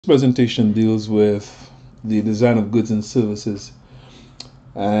Presentation deals with the design of goods and services,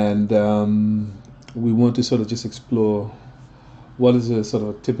 and we want to sort of just explore what is a sort of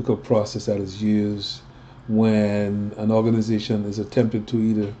a typical process that is used when an organization is attempting to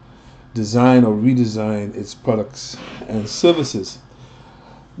either design or redesign its products and services.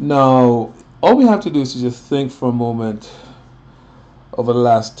 Now, all we have to do is to just think for a moment over the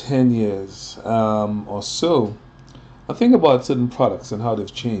last 10 years or so. I think about certain products and how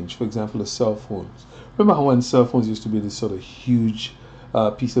they've changed. For example, the cell phones. Remember how when cell phones used to be this sort of huge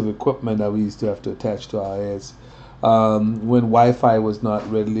piece of equipment that we used to have to attach to our heads? When Wi-Fi was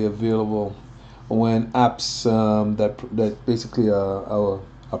not readily available, when apps that basically are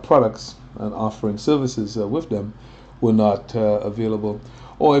products and offering services with them were not available.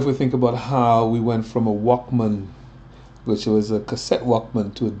 Or if we think about how we went from a Walkman, which was a cassette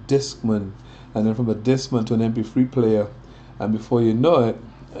Walkman, to a Discman, and then from a Discman to an MP3 player, and before you know it,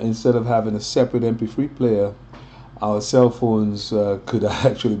 instead of having a separate MP3 player, our cell phones could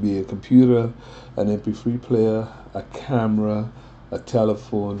actually be a computer, an MP3 player, a camera, a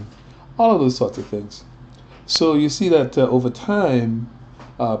telephone, all of those sorts of things. So you see that over time,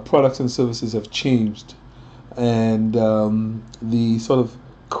 products and services have changed, and the sort of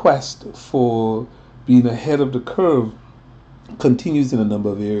quest for being ahead of the curve continues in a number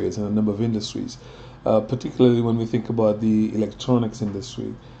of areas and a number of industries, particularly when we think about the electronics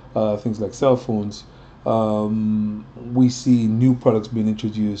industry, things like cell phones. We see new products being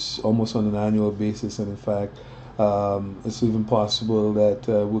introduced almost on an annual basis, and in fact, it's even possible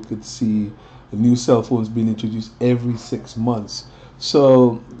that we could see new cell phones being introduced every 6 months.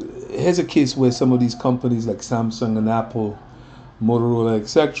 So here's a case where some of these companies like Samsung and Apple, Motorola,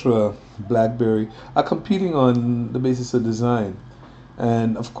 etc., BlackBerry, are competing on the basis of design.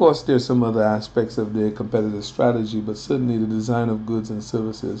 And of course, there's some other aspects of their competitive strategy, but certainly the design of goods and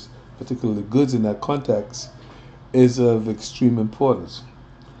services, particularly goods in that context, is of extreme importance.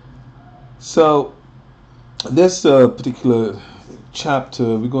 So, this particular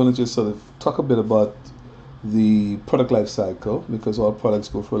chapter, we're going to just sort of talk a bit about the product life cycle, because all products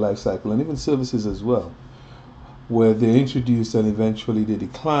go through a life cycle, and even services as well, where they're introduced and eventually they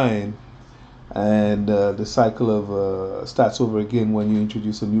decline, and the cycle of starts over again when you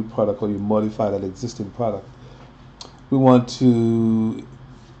introduce a new product or you modify that existing product. We want to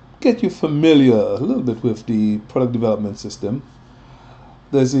get you familiar a little bit with the product development system.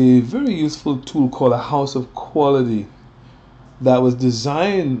 There's a very useful tool called a house of quality that was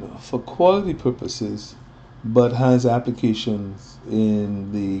designed for quality purposes but has applications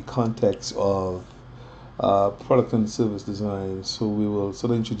in the context of product and service design. So we will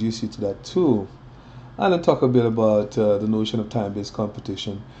sort of introduce you to that tool and then talk a bit about the notion of time-based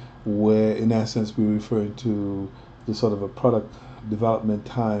competition, where in essence we're referring to the sort of a product development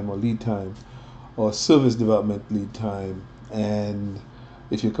time or lead time or service development lead time. And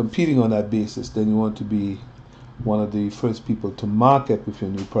if you're competing on that basis, then you want to be one of the first people to market with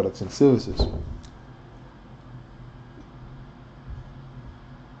your new products and services.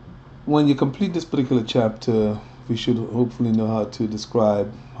 When you complete this particular chapter, we should hopefully know how to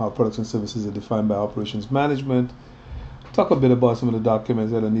describe how products and services are defined by operations management, talk a bit about some of the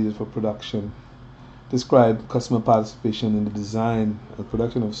documents that are needed for production, describe customer participation in the design and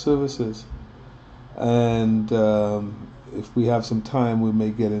production of services, and if we have some time, we may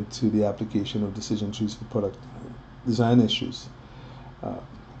get into the application of decision trees for product design issues.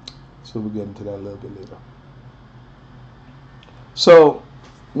 So we'll get into that a little bit later. So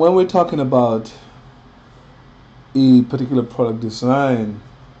when we're talking about a particular product design,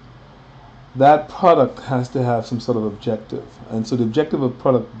 that product has to have some sort of objective. And so the objective of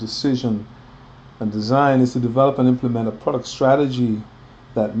product decision and design is to develop and implement a product strategy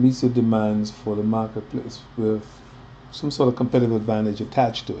that meets the demands for the marketplace with some sort of competitive advantage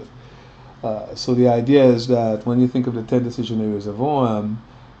attached to it. So the idea is that when you think of the 10 decision areas of OM,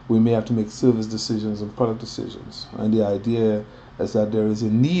 we may have to make service decisions and product decisions. And the idea is that there is a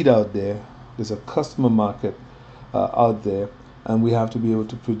need out there, there's a customer market out there, and we have to be able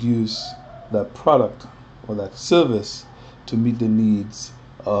to produce that product or that service to meet the needs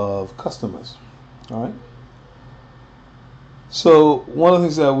of customers. All right. So one of the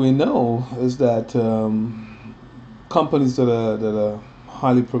things that we know is that companies that are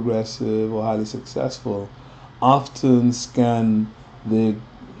highly progressive or highly successful often scan their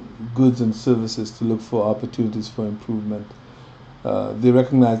goods and services to look for opportunities for improvement. They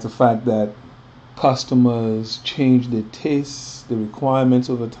recognize the fact that customers change their tastes, their requirements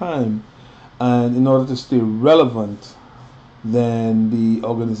over time, and in order to stay relevant, then the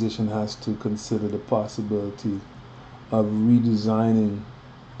organization has to consider the possibility of redesigning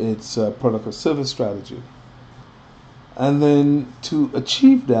its product or service strategy. And then to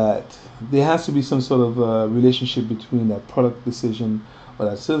achieve that, there has to be some sort of relationship between that product decision or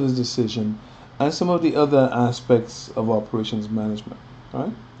that service decision and some of the other aspects of operations management.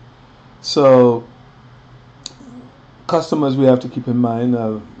 Right? So customers, we have to keep in mind,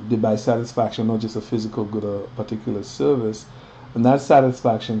 they buy satisfaction, not just a physical good or particular service, and that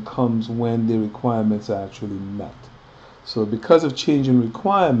satisfaction comes when the requirements are actually met. So because of changing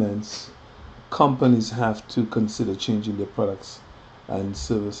requirements, companies have to consider changing their products and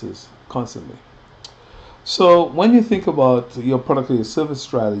services constantly. So when you think about your product or your service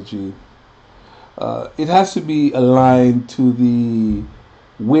strategy, it has to be aligned to the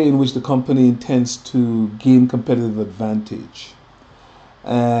way in which the company intends to gain competitive advantage.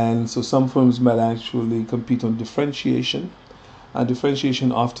 And so some firms might actually compete on differentiation, and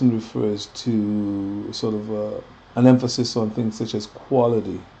differentiation often refers to sort of an emphasis on things such as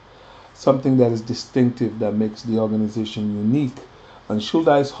quality, something that is distinctive, that makes the organization unique. And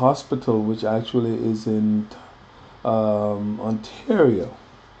Shouldice Hospital, which actually is in Ontario,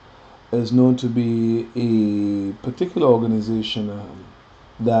 is known to be a particular organization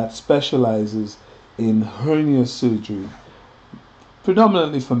that specializes in hernia surgery,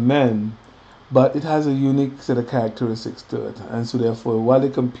 predominantly for men, but it has a unique set of characteristics to it. And so therefore, while they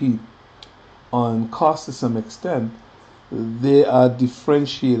compete on cost to some extent, they are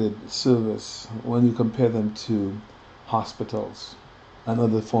differentiated service when you compare them to hospitals and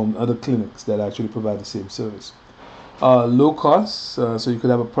other clinics that actually provide the same service. Low cost, so you could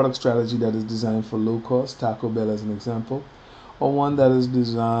have a product strategy that is designed for low cost, Taco Bell as an example, or one that is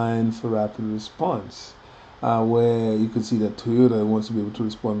designed for rapid response, where you can see that Toyota wants to be able to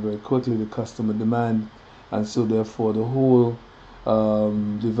respond very quickly to customer demand, and so therefore the whole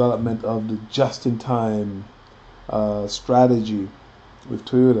development of the just-in-time strategy with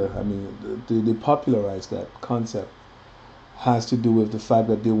Toyota, I mean, they popularized that concept, has to do with the fact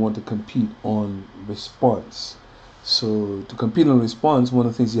that they want to compete on response. So to compete on response, one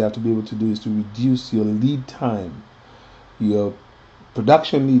of the things you have to be able to do is to reduce your lead time, your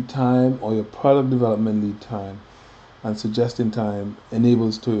production lead time or your product development lead time, and so just-in-time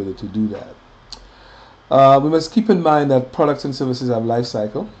enables Toyota to do that. We must keep in mind that products and services have life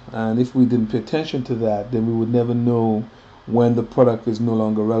cycle, and if we didn't pay attention to that, then we would never know when the product is no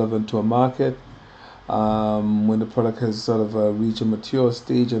longer relevant to a market, when the product has sort of reached a mature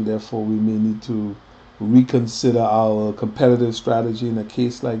stage, and therefore we may need to reconsider our competitive strategy in a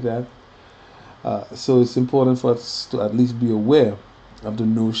case like that. So it's important for us to at least be aware of the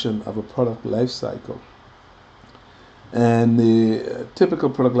notion of a product life cycle. And the typical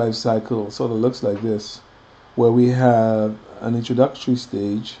product life cycle sort of looks like this, where we have an introductory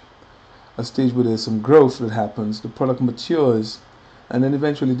stage, a stage where there's some growth that happens, the product matures, and then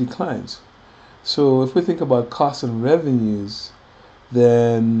eventually declines. So if we think about costs and revenues,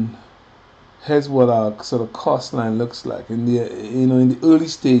 then here's what our sort of cost line looks like. In the early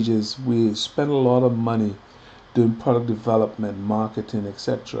stages, we spend a lot of money doing product development, marketing,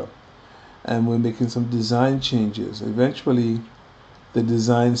 etc. And we're making some design changes. Eventually, the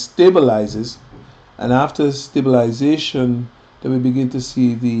design stabilizes, and after stabilization, then we begin to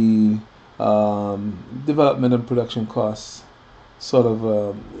see the development and production costs sort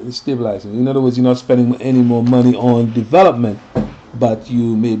of stabilizing. In other words, you're not spending any more money on development, but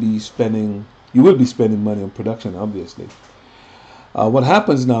you will be spending money on production, obviously. What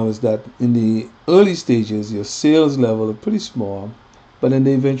happens now is that in the early stages, your sales level are pretty small, but then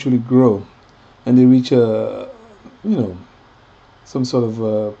they eventually grow, and they reach some sort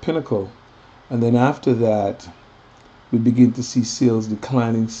of pinnacle, and then after that, we begin to see sales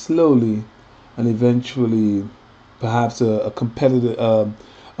declining slowly, and eventually, perhaps a competitor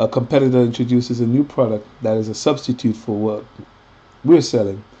introduces a new product that is a substitute for what we're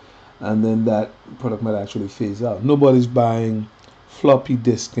selling, and then that product might actually phase out. Nobody's buying floppy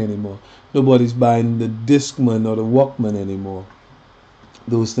disk anymore. Nobody's buying the Discman or the Walkman anymore.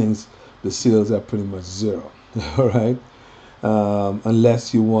 Those things, the sales are pretty much zero. All right,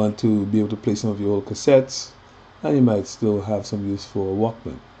 unless you want to be able to play some of your old cassettes, and you might still have some use for a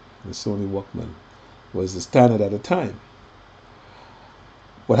Walkman. The Sony Walkman was the standard at the time.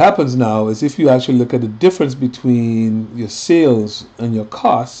 What happens now is if you actually look at the difference between your sales and your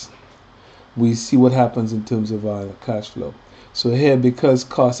costs, we see what happens in terms of our cash flow. So here, because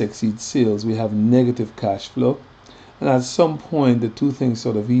costs exceed sales, we have negative cash flow, and at some point the two things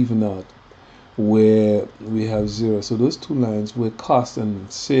sort of even out, where we have zero. So those two lines where cost and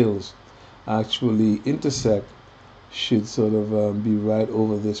sales actually intersect should sort of be right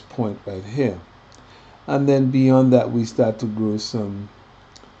over this point right here. And then beyond that, we start to grow some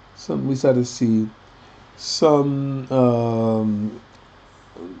we start to see some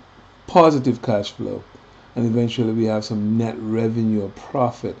positive cash flow, and eventually we have some net revenue or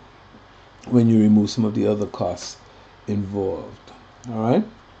profit when you remove some of the other costs involved. All right.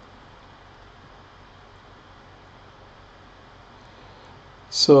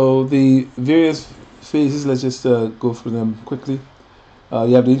 So the various phases, let's just go through them quickly.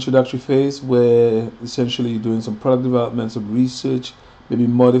 You have the introductory phase where essentially you're doing some product development, some research, maybe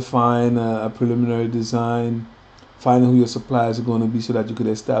modifying a preliminary design, finding who your suppliers are going to be so that you could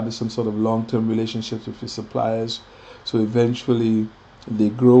establish some sort of long-term relationships with your suppliers. So eventually they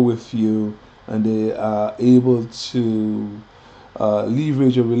grow with you and they are able to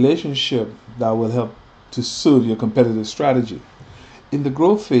leverage a relationship that will help to serve your competitive strategy. In the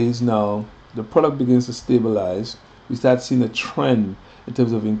growth phase now, the product begins to stabilize. We start seeing a trend in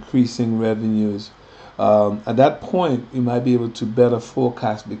terms of increasing revenues. At that point, you might be able to better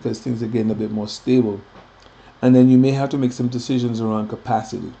forecast because things are getting a bit more stable. And then you may have to make some decisions around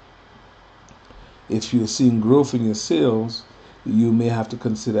capacity. If you're seeing growth in your sales, you may have to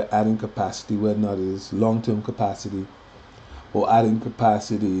consider adding capacity, whether or not it is long-term capacity or adding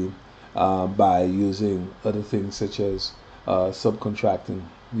capacity by using other things such as subcontracting,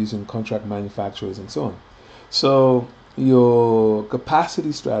 using contract manufacturers and so on. So your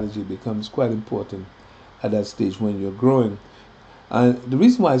capacity strategy becomes quite important at that stage when you're growing. And the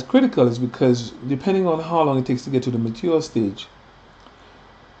reason why it's critical is because depending on how long it takes to get to the mature stage,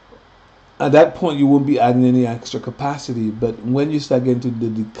 at that point you won't be adding any extra capacity. But when you start getting to the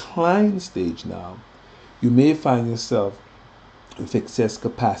decline stage now, you may find yourself with excess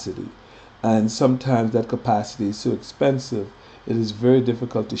capacity. And sometimes that capacity is so expensive, it is very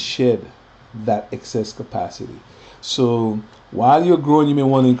difficult to shed that excess capacity. So while you're growing, you may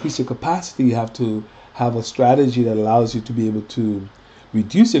want to increase your capacity. You have to have a strategy that allows you to be able to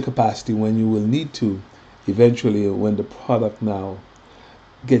reduce your capacity when you will need to, eventually when the product now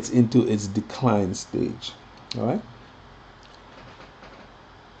gets into its decline stage. All right.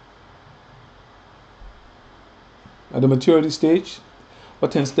 At the maturity stage,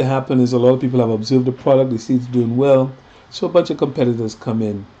 what tends to happen is a lot of people have observed the product, they see it's doing well, so a bunch of competitors come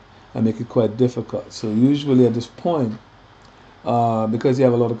in and make it quite difficult. So usually at this point, because you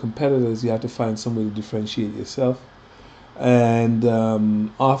have a lot of competitors, you have to find some way to differentiate yourself. And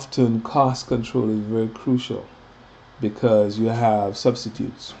often cost control is very crucial because you have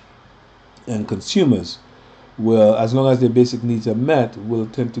substitutes, and consumers will, as long as their basic needs are met, will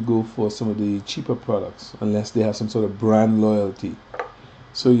tend to go for some of the cheaper products unless they have some sort of brand loyalty.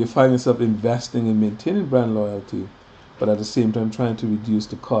 So you find yourself investing in maintaining brand loyalty, but at the same time trying to reduce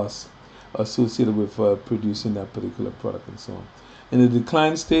the costs associated with producing that particular product and so on. In the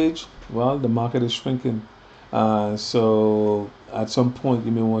decline stage, well, the market is shrinking. So at some point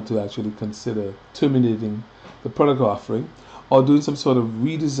you may want to actually consider terminating the product offering or doing some sort of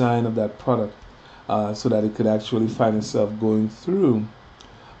redesign of that product so that it could actually find itself going through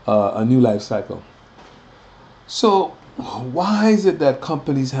a new life cycle. So why is it that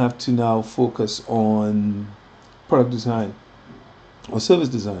companies have to now focus on product design or service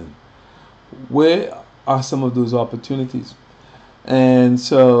design? Where are some of those opportunities? And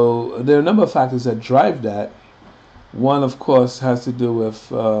so there are a number of factors that drive that. One, of course, has to do with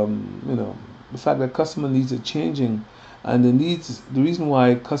the fact that customer needs are changing, and the reason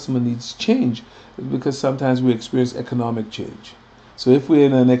why customer needs change is because sometimes we experience economic change. So if we're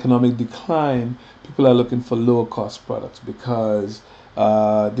in an economic decline, people are looking for lower cost products because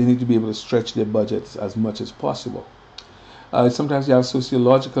they need to be able to stretch their budgets as much as possible. Sometimes you have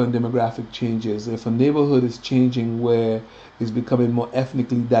sociological and demographic changes. If a neighborhood is changing where it's becoming more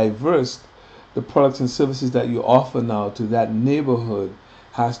ethnically diverse, the products and services that you offer now to that neighborhood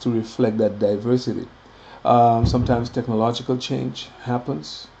has to reflect that diversity. Sometimes technological change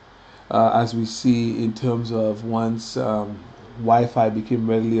happens, as we see in terms of once Wi-Fi became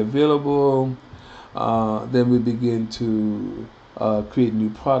readily available, then we begin to create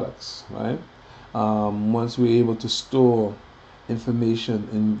new products, right? Once we're able to store information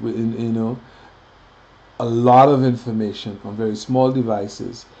in a lot of information on very small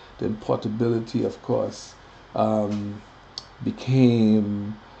devices, then portability, of course,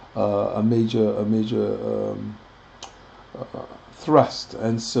 became a major thrust.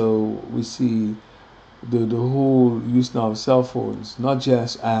 And so we see the whole use now of cell phones, not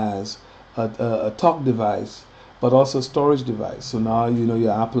just as a talk device, but also storage device. So now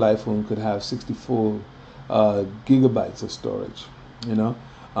your Apple iPhone could have 64 gigabytes of storage,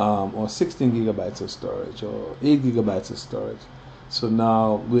 or 16 gigabytes of storage, or 8 gigabytes of storage. So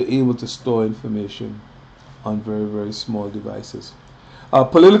now we're able to store information on very, very small devices.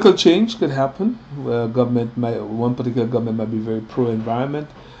 Political change could happen where one particular government might be very pro-environment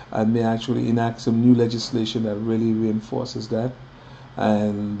and may actually enact some new legislation that really reinforces that,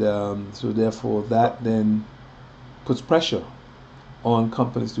 and so therefore that then puts pressure on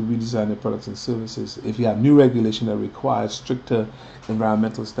companies to redesign their products and services if you have new regulation that requires stricter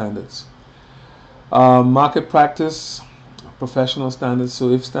environmental standards. Market practice, professional standards. So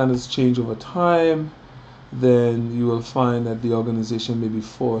if standards change over time, then you will find that the organization may be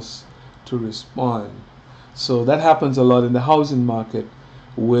forced to respond. So that happens a lot in the housing market,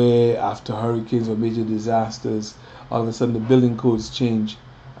 where after hurricanes or major disasters, all of a sudden the building codes change,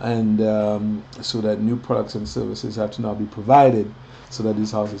 and so that new products and services have to now be provided so that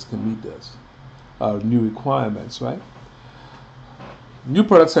these houses can meet those new requirements, right? New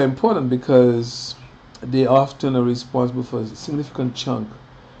products are important because they often are responsible for a significant chunk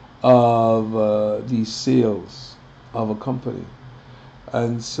of the sales of a company.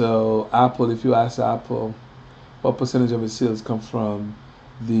 And so Apple, if you ask Apple what percentage of its sales come from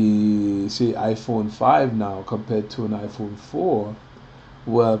the, say, iPhone 5 now compared to an iPhone 4,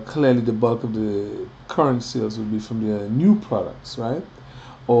 well, clearly the bulk of the current sales would be from the new products, right?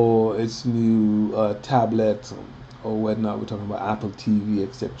 Or its new tablet or whatnot. We're talking about Apple TV,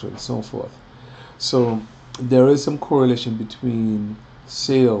 etc., and so forth. So there is some correlation between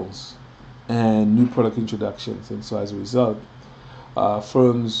sales and new product introductions, and so as a result,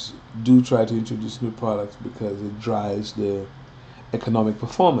 firms do try to introduce new products because it drives their economic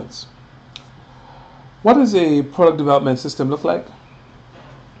performance. What does a product development system look like?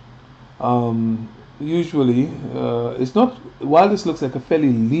 Usually, it's not. While this looks like a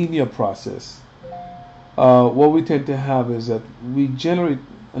fairly linear process, what we tend to have is that we generate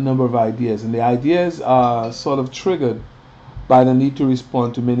a number of ideas, and the ideas are sort of triggered by the need to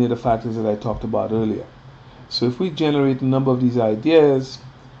respond to many of the factors that I talked about earlier. So if we generate a number of these ideas,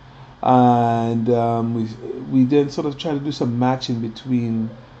 and we then sort of try to do some matching between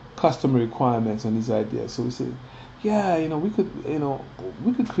customer requirements and these ideas. So we say, yeah, we could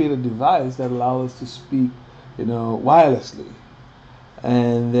create a device that allows us to speak, wirelessly,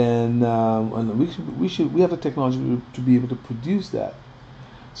 and then and we have the technology to be able to produce that.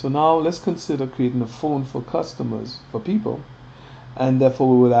 So now let's consider creating a phone for customers, for people, and therefore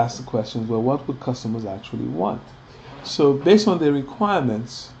we will ask the questions, well, what would customers actually want? So based on their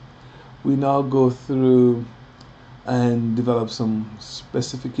requirements, we now go through and develop some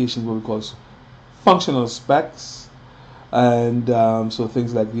specifications, what we call functional specs, and so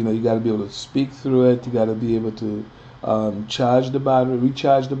things like, you got to be able to speak through it, you got to be able to recharge the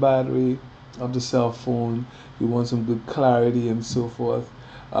battery of the cell phone, you want some good clarity and so forth.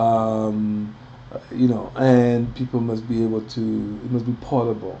 And people must be able to, it must be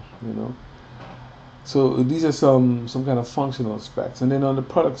portable, So these are some kind of functional specs. And then on the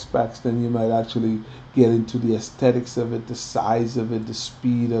product specs, then you might actually get into the aesthetics of it, the size of it, the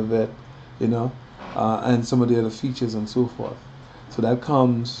speed of it, and some of the other features and so forth. So that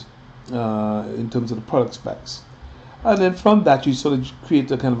comes in terms of the product specs. And then from that, you sort of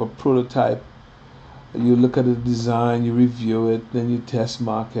create a kind of a prototype. You look at the design, you review it, then you test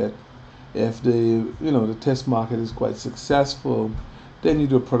market. If the test market is quite successful, then you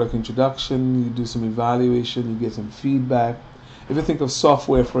do a product introduction, you do some evaluation, you get some feedback. If you think of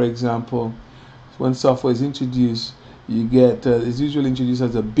software, for example, when software is introduced, you get it's usually introduced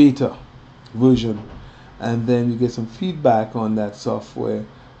as a beta version, and then you get some feedback on that software,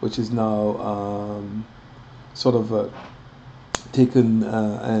 which is now sort of taken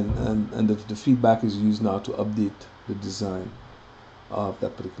and the feedback is used now to update the design of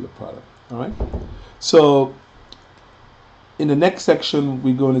that particular product. All right. So in the next section,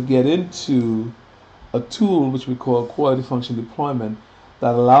 we're going to get into a tool which we call quality function deployment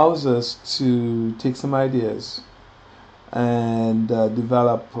that allows us to take some ideas and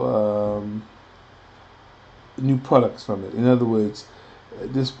develop new products from it. In other words,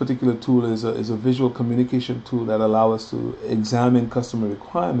 this particular tool is a visual communication tool that allows us to examine customer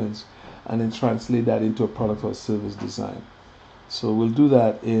requirements and then translate that into a product or service design. So we'll do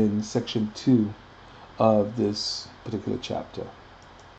that in section 2 of this particular chapter.